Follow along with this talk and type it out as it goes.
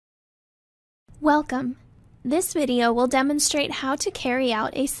Welcome. This video will demonstrate how to carry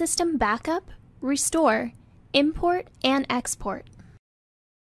out a system backup, restore, import, and export.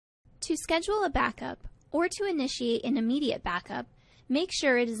 To schedule a backup or to initiate an immediate backup, make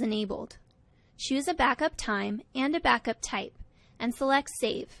sure it is enabled. Choose a backup time and a backup type and select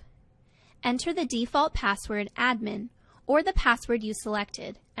Save. Enter the default password admin or the password you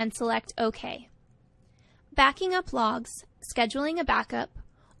selected and select OK. Backing up logs, scheduling a backup,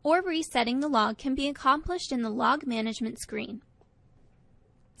 or resetting the log can be accomplished in the Log Management screen.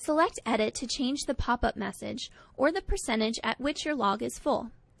 Select Edit to change the pop-up message or the percentage at which your log is full.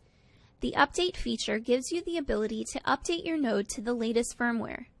 The Update feature gives you the ability to update your node to the latest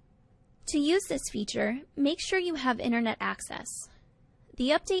firmware. To use this feature, make sure you have internet access. The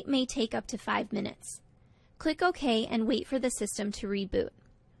update may take up to 5 minutes. Click OK and wait for the system to reboot.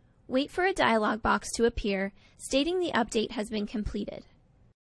 Wait for a dialog box to appear stating the update has been completed.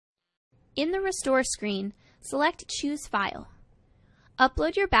 In the Restore screen, select Choose File.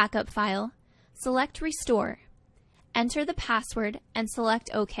 Upload your backup file, select Restore, enter the password, and select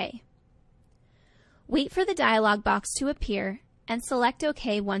OK. Wait for the dialog box to appear and select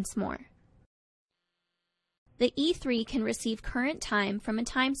OK once more. The E3 can receive current time from a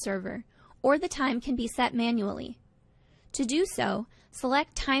time server, or the time can be set manually. To do so,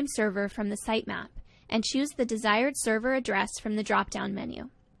 select Time Server from the sitemap and choose the desired server address from the drop-down menu,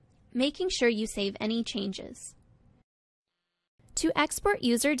 making sure you save any changes. To export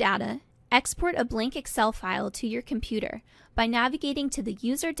user data, export a blank Excel file to your computer by navigating to the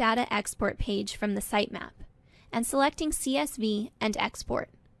User Data Export page from the sitemap and selecting CSV and Export.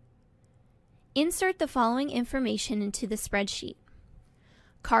 Insert the following information into the spreadsheet: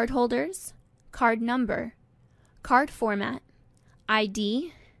 cardholders, card number, card format,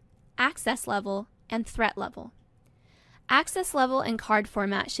 ID, access level, and threat level. Access level and card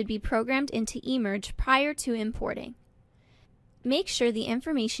format should be programmed into eMERGE prior to importing. Make sure the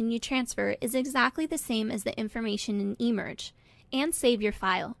information you transfer is exactly the same as the information in eMERGE, and save your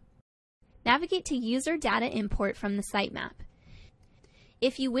file. Navigate to User Data Import from the sitemap.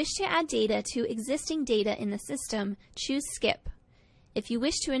 If you wish to add data to existing data in the system, choose Skip. If you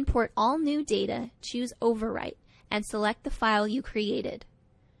wish to import all new data, choose Overwrite and select the file you created.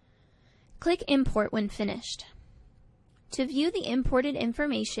 Click Import when finished. To view the imported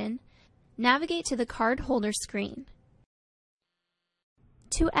information, navigate to the cardholder screen.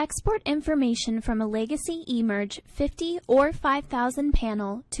 To export information from a legacy eMERGE 50 or 5000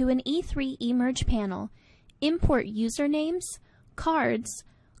 panel to an E3 eMERGE panel, import usernames, cards,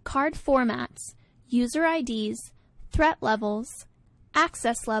 card formats, user IDs, threat levels,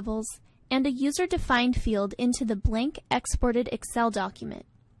 access levels, and a user-defined field into the blank exported Excel document.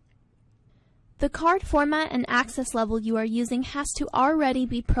 The card format and access level you are using has to already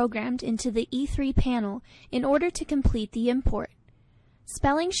be programmed into the E3 panel in order to complete the import.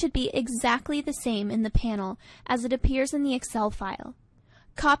 Spelling should be exactly the same in the panel as it appears in the Excel file.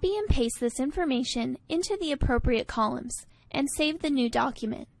 Copy and paste this information into the appropriate columns and save the new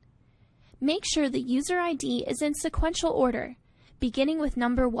document. Make sure the user ID is in sequential order, beginning with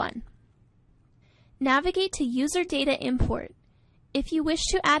number 1. Navigate to User Data Import. If you wish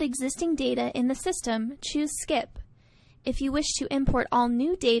to add existing data in the system, choose Skip. If you wish to import all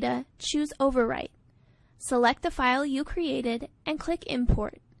new data, choose Overwrite. Select the file you created and click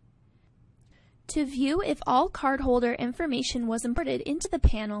Import. To view if all cardholder information was imported into the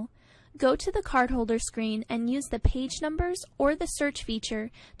panel, go to the cardholder screen and use the page numbers or the search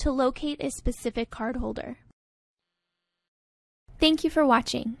feature to locate a specific cardholder. Thank you for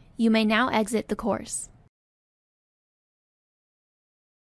watching. You may now exit the course.